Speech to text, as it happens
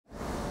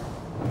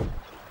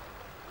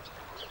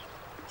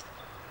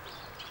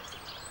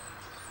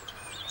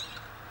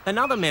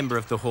Another member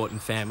of the Horton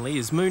family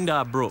is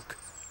Moondah Brook,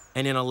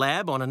 and in a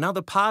lab on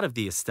another part of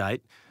the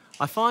estate,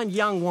 I find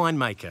young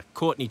winemaker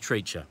Courtney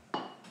Treacher.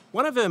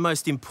 One of her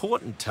most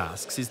important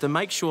tasks is to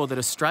make sure that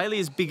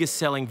Australia's biggest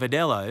selling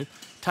Verdelho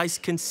tastes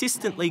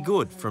consistently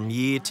good from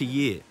year to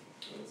year.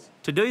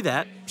 To do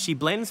that, she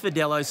blends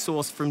Verdelho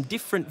sourced from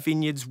different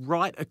vineyards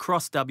right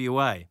across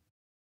WA.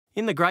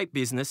 In the grape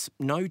business,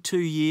 no 2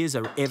 years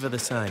are ever the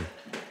same.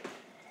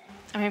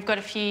 And we've got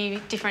a few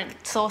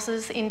different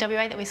sources in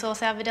WA that we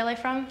source our Verdelho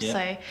from. Yep.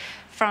 So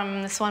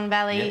from the Swan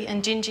Valley Yep.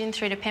 and Gingin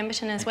through to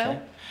Pemberton as well.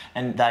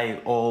 And they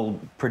all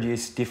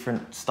produce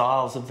different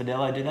styles of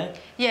Verdelho, do they?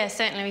 Yeah,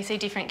 certainly we see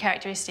different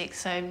characteristics.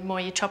 So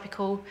more your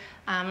tropical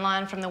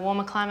line from the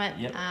warmer climate,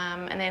 Yep.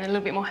 and then a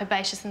little bit more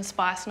herbaceous and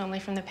spice normally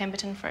from the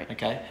Pemberton fruit.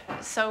 Okay.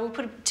 So we'll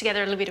put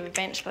together a little bit of a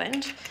bench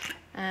blend.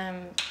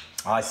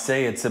 I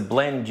see, it's a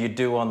blend you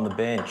do on the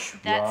bench.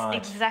 That's right.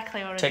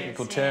 exactly what it is.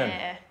 Technical term.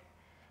 Yeah.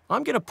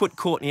 I'm going to put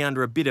Courtney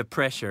under a bit of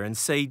pressure and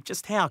see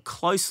just how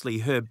closely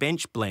her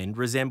bench blend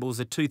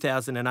resembles a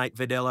 2008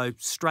 Verdelho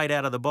straight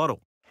out of the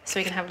bottle. So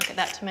we can have a look at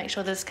that to make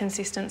sure there's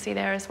consistency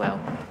there as well.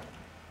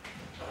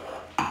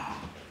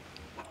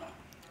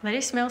 They do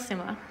smell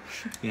similar.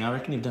 Yeah, I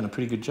reckon you've done a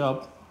pretty good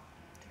job.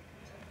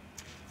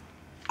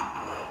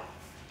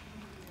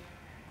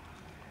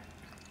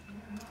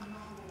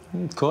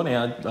 Courtney,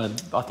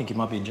 I think you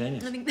might be a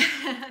genius.